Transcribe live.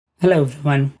Hello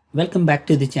everyone, welcome back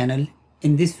to the channel.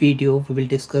 In this video, we will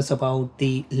discuss about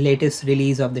the latest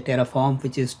release of the Terraform,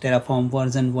 which is Terraform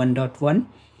version 1.1.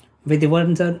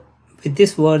 With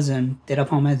this version,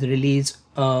 Terraform has released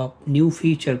a new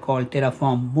feature called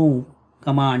Terraform move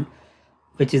command,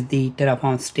 which is the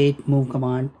Terraform state move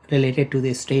command related to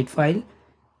the state file.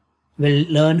 We'll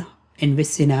learn in which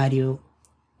scenario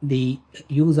the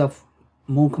use of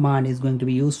move command is going to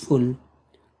be useful,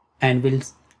 and we'll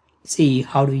see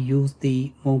how to use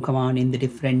the move command in the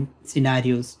different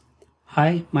scenarios.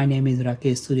 Hi, my name is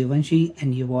Rakesh Suryavanshi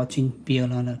and you're watching Peer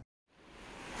Learner.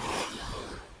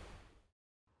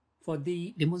 For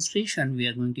the demonstration, we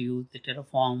are going to use the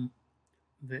Terraform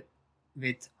with,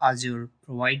 with Azure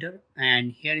Provider,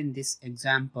 and here in this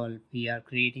example, we are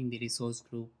creating the resource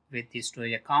group with the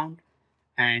storage account,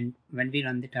 and when we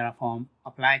run the Terraform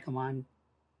apply command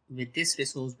with this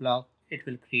resource block, it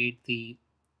will create the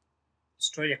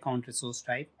storage account resource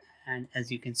type. And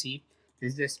as you can see,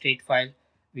 this is a state file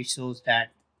which shows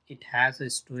that it has a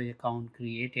storage account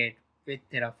created with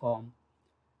Terraform,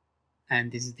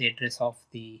 and this is the address of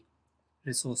the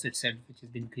resource itself which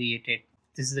has been created.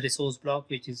 This is the resource block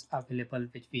which is available,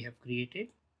 which we have created.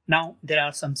 Now there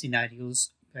are some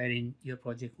scenarios wherein your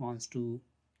project wants to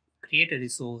create a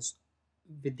resource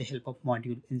with the help of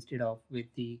module instead of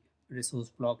with the resource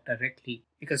block directly,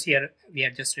 because here we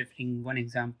are just referring one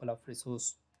example of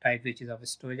resource type which is of a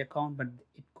storage account, but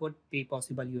it could be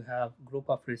possible you have group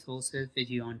of resources which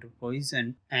you want to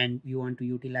provision and you want to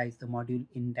utilize the module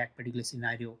in that particular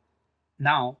scenario.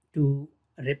 Now to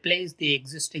replace the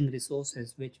existing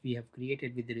resources which we have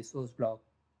created with the resource block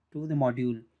to the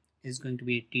module is going to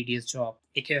be a tedious job,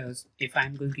 because if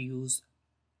I'm going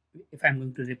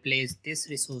to replace this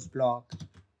resource block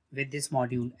with this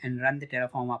module and run the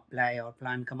Terraform apply or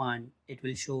plan command, it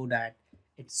will show that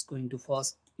it's going to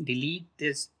first delete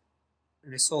this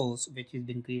resource which has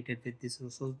been created with this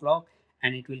resource block,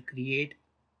 and it will create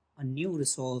a new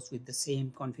resource with the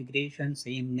same configuration,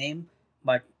 same name,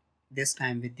 but this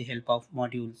time with the help of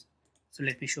modules. So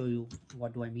let me show you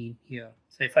what do I mean here.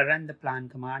 So if I run the plan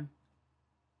command,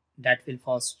 that will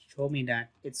first show me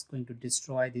that it's going to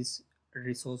destroy this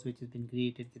resource which has been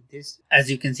created with this. As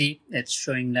you can see, it's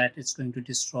showing that it's going to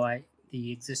destroy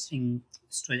the existing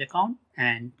storage account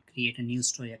and create a new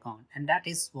storage account, and that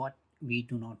is what we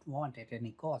do not want at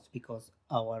any cost, because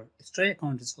our storage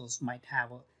account resource might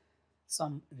have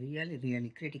some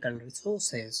really critical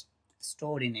resources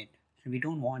stored in it, and we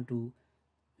don't want to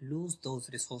lose those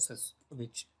resources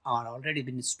which are already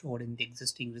been stored in the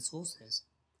existing resources.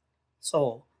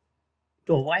 So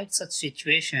to avoid such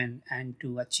situation and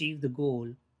to achieve the goal,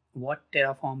 what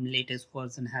Terraform latest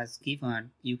version has given,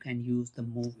 you can use the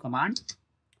move command.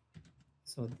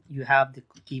 So you have the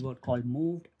keyword called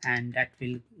moved, and that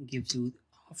will give you the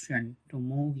option to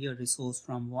move your resource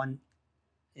from one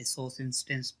resource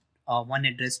instance or one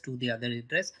address to the other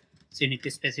address. So you need to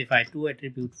specify two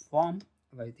attribute form,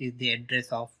 which is the address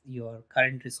of your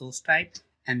current resource type,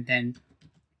 and then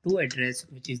to address,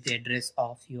 which is the address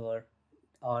of your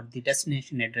or the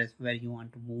destination address where you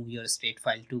want to move your state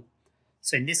file to.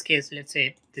 So in this case, let's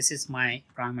say this is my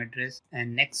prime address,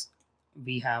 and next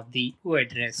we have the to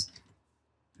address,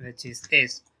 which is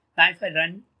this. Now if I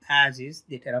run as is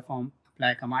the Terraform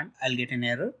apply command, I'll get an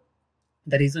error.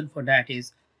 The reason for that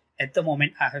is at the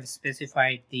moment I have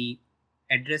specified the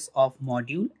address of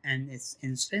module and its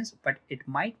instance, but it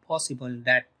might possible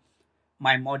that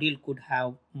my module could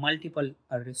have multiple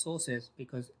resources,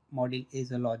 because module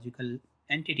is a logical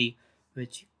entity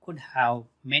which could have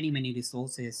many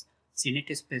resources. So you need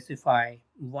to specify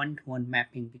one-to-one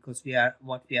mapping, because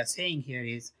what we are saying here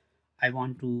is I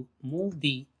want to move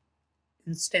the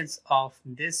instance of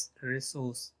this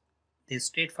resource, the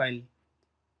state file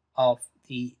of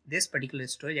this particular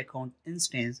storage account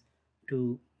instance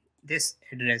to this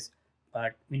address,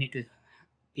 but we need to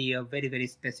be a very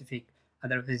specific,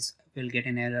 otherwise we'll get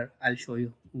an error. I'll show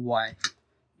you why.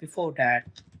 Before that,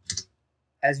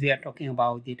 as we are talking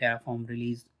about the Terraform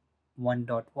release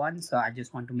 1.1, so I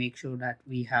just want to make sure that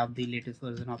we have the latest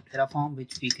version of Terraform,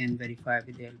 which we can verify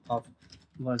with the help of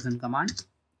version command.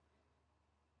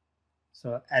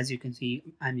 So as you can see,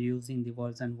 I'm using the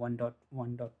version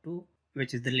 1.1.2,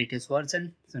 which is the latest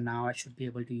version. So now I should be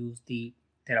able to use the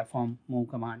Terraform move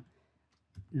command.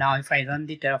 Now if I run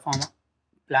the Terraform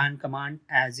plan command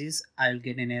as is, I'll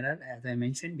get an error, as I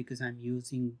mentioned, because I'm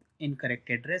using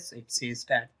incorrect address. It says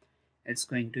that it's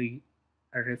going to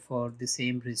refer the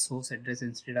same resource address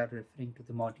instead of referring to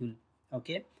the module.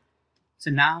 Okay,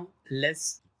 so now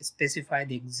let's specify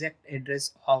the exact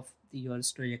address of your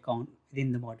storage account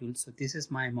within the module. So this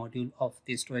is my module of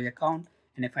the storage account,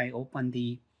 and if I open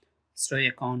the storage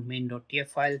account main.tf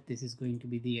file. This is going to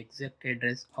be the exact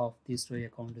address of the storage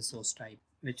account resource type,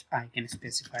 which I can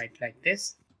specify it like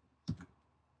this.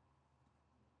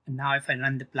 And now if I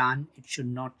run the plan, it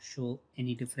should not show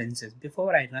any differences.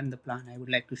 Before I run the plan, I would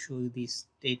like to show you the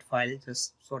state file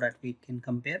just so that we can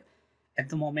compare. At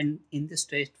the moment in the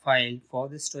state file for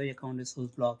the storage account resource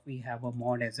block, we have a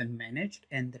mod as unmanaged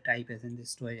and the type as in the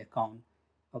storage account.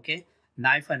 Okay,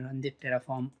 now if I run the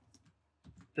Terraform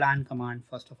plan command,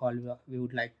 first of all, we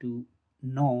would like to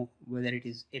know whether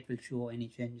it will show any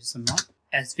changes or not.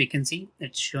 As we can see,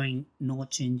 it's showing no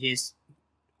changes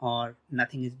or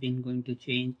nothing is been going to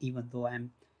change, even though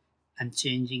I'm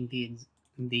changing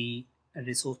the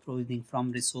resource provisioning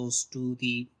from resource to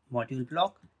the module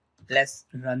block. Let's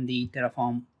run the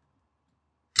Terraform.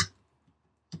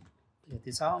 Clear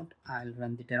this out. I'll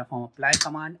run the Terraform apply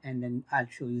command and then I'll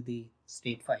show you the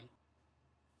state file.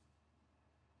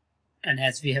 And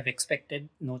as we have expected,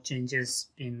 no changes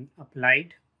been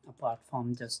applied apart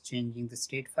from just changing the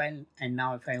state file. And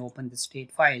now if I open the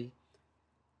state file,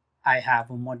 I have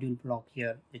a module block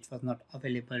here which was not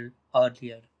available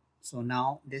earlier. So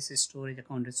now this storage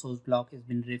account resource block has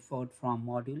been referred from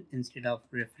module instead of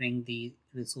referring the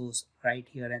resource right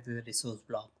here as a resource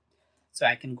block. So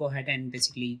I can go ahead and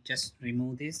basically just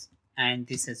remove this and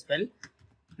this as well.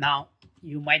 Now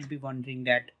you might be wondering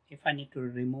that if I need to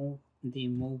remove the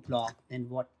move block, then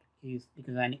what is,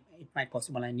 because it might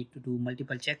possible I need to do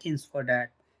multiple check-ins for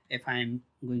that if I'm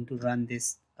going to run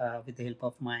this with the help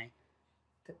of my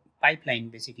pipeline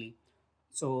basically.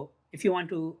 So if you want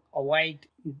to avoid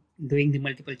doing the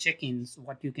multiple check-ins,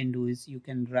 what you can do is you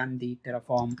can run the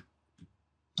Terraform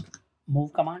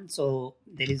move command. So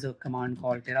there is a command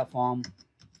called Terraform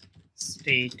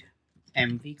state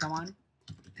mv command,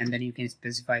 and then you can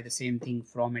specify the same thing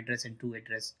from address and to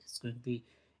address. It's going to be,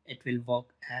 it will work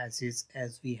as is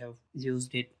as we have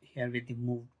used it here with the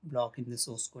move block in the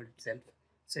source code itself.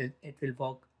 So it will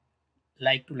work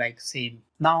like to like same.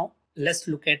 Now let's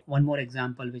look at one more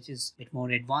example which is a bit more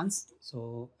advanced.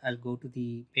 So I'll go to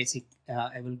the basic,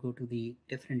 I will go to the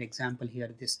different example here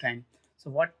this time. So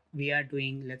what we are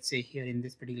doing, let's say here in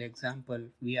this particular example,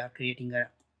 we are creating a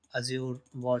Azure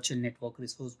virtual network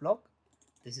resource block.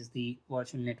 This is the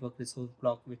virtual network resource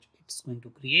block which it's going to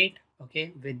create,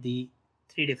 okay, with the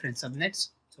 3 different subnets.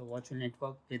 So virtual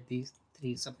network with these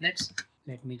 3 subnets.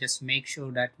 Let me just make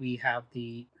sure that we have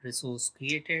the resource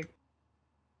created.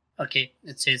 Okay,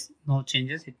 it says no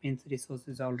changes. It means the resource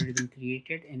has already been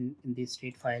created and the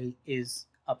state file is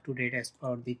up to date as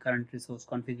per the current resource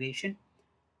configuration.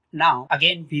 Now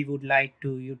again, we would like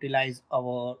to utilize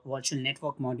our virtual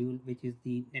network module, which is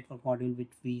the network module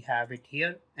which we have it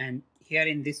here. And here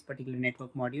in this particular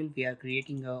network module, we are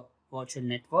creating a virtual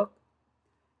network,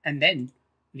 and then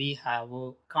we have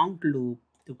a count loop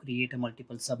to create a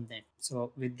multiple subnet.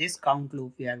 So with this count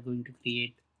loop, we are going to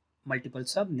create multiple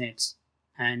subnets,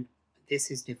 and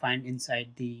this is defined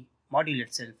inside the module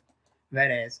itself.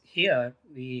 Whereas here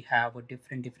we have a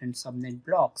different subnet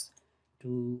blocks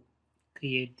to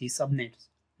create the subnets.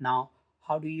 Now,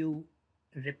 how do you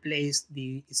replace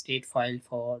the state file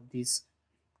for this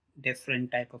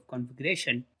different type of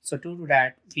configuration? So to do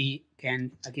that, we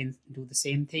can again do the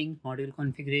same thing, module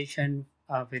configuration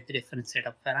with different set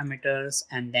of parameters,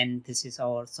 and then this is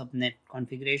our subnet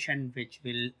configuration which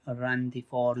will run the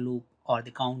for loop or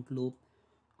the count loop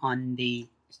on the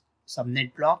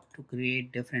subnet block to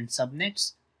create different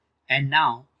subnets. And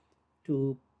now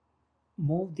to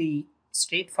move the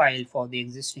state file for the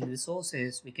existing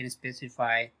resources, we can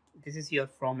specify this is your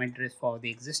from address for the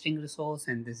existing resource,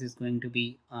 and this is going to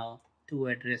be to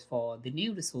address for the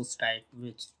new resource type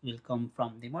which will come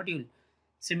from the module.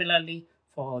 Similarly,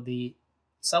 for the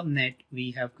subnet,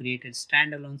 we have created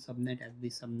standalone subnet as the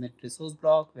subnet resource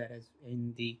block, whereas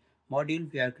in the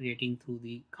module we are creating through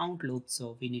the count loop.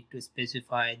 So we need to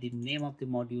specify the name of the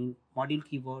module, module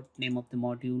keyword, name of the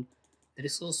module, the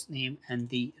resource name, and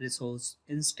the resource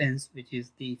instance, which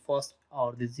is the first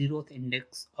or the 0th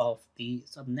index of the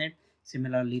subnet.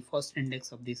 Similarly, first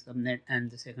index of the subnet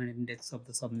and the second index of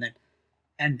the subnet.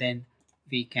 And then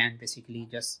we can basically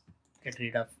just get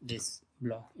rid of this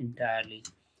block entirely.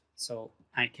 So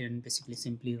I can basically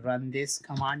simply run this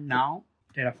command now,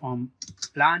 Terraform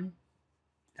plan.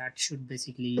 That should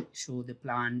basically show the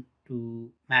plan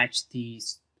to match the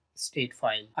state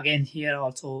file. Again, here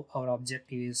also our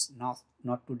objective is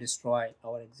not to destroy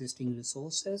our existing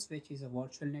resources, which is a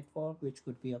virtual network, which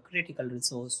could be a critical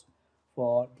resource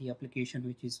for the application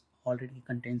which is already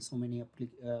contains so many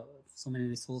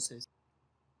resources.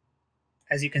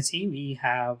 As you can see, we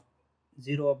have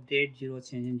 0 update, 0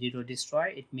 change, and 0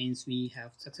 destroy. It means we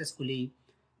have successfully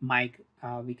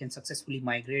we can successfully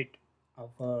migrate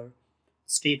our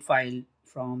state file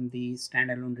from the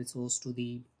standalone resource to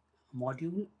the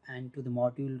module and to the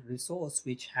module resource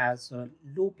which has a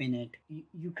loop in it.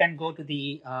 You can go to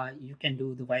the you can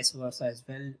do the vice versa as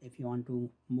well. If you want to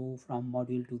move from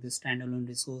module to the standalone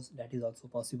resource, that is also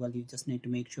possible. You just need to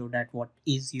make sure that what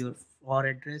is your for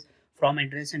address from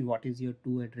address and what is your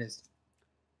to address.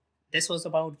 This was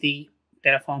about the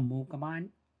Terraform move command,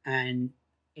 and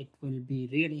it will be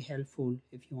really helpful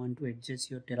if you want to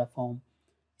adjust your Terraform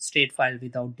state file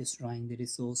without destroying the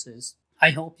resources. I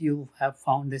hope you have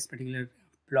found this particular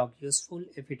blog useful.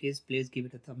 If it is, please give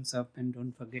it a thumbs up and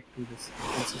don't forget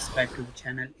to subscribe to the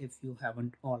channel if you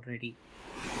haven't already.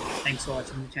 Thanks for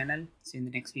watching the channel. See you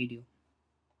in the next video.